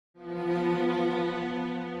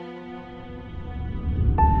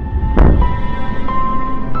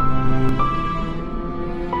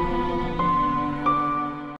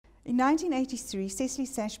1983, Cecily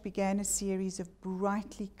Sash began a series of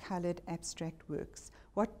brightly coloured abstract works.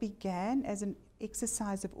 What began as an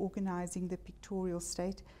exercise of organising the pictorial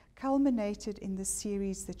state culminated in the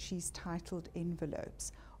series that she's titled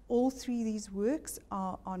Envelopes. All three of these works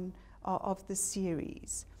are of the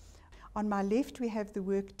series. On my left we have the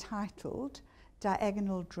work titled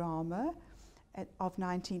Diagonal Drama of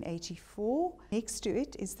 1984. Next to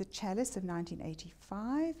it is The Chalice of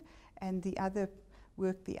 1985, and the other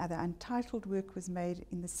work, the other untitled work, was made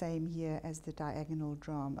in the same year as the Diagonal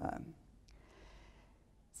Drama.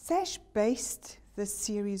 Sash based this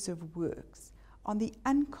series of works on the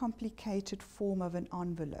uncomplicated form of an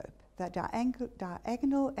envelope, the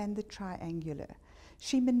diagonal and the triangular.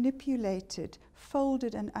 She manipulated,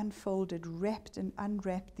 folded and unfolded, wrapped and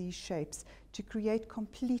unwrapped these shapes to create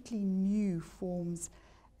completely new forms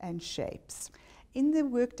and shapes. In the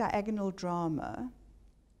work Diagonal Drama,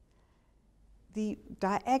 the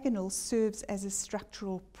diagonal serves as a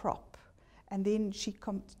structural prop, and then she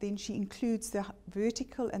includes the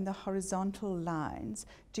vertical and the horizontal lines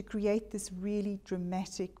to create this really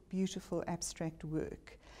dramatic, beautiful abstract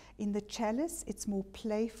work. In The Chalice, it's more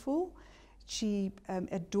playful. She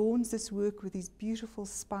adorns this work with these beautiful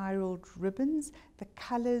spiraled ribbons. The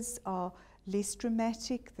colours are less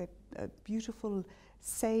dramatic. They're beautiful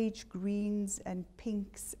sage greens and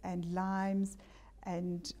pinks and limes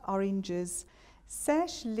and oranges.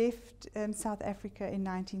 Sash left South Africa in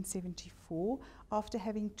 1974 after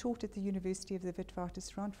having taught at the University of the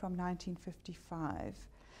Witwatersrand from 1955.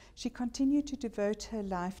 She continued to devote her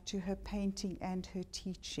life to her painting and her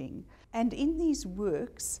teaching. And in these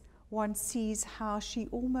works, one sees how she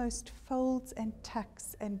almost folds and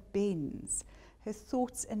tucks and bends her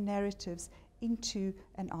thoughts and narratives into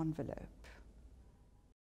an envelope.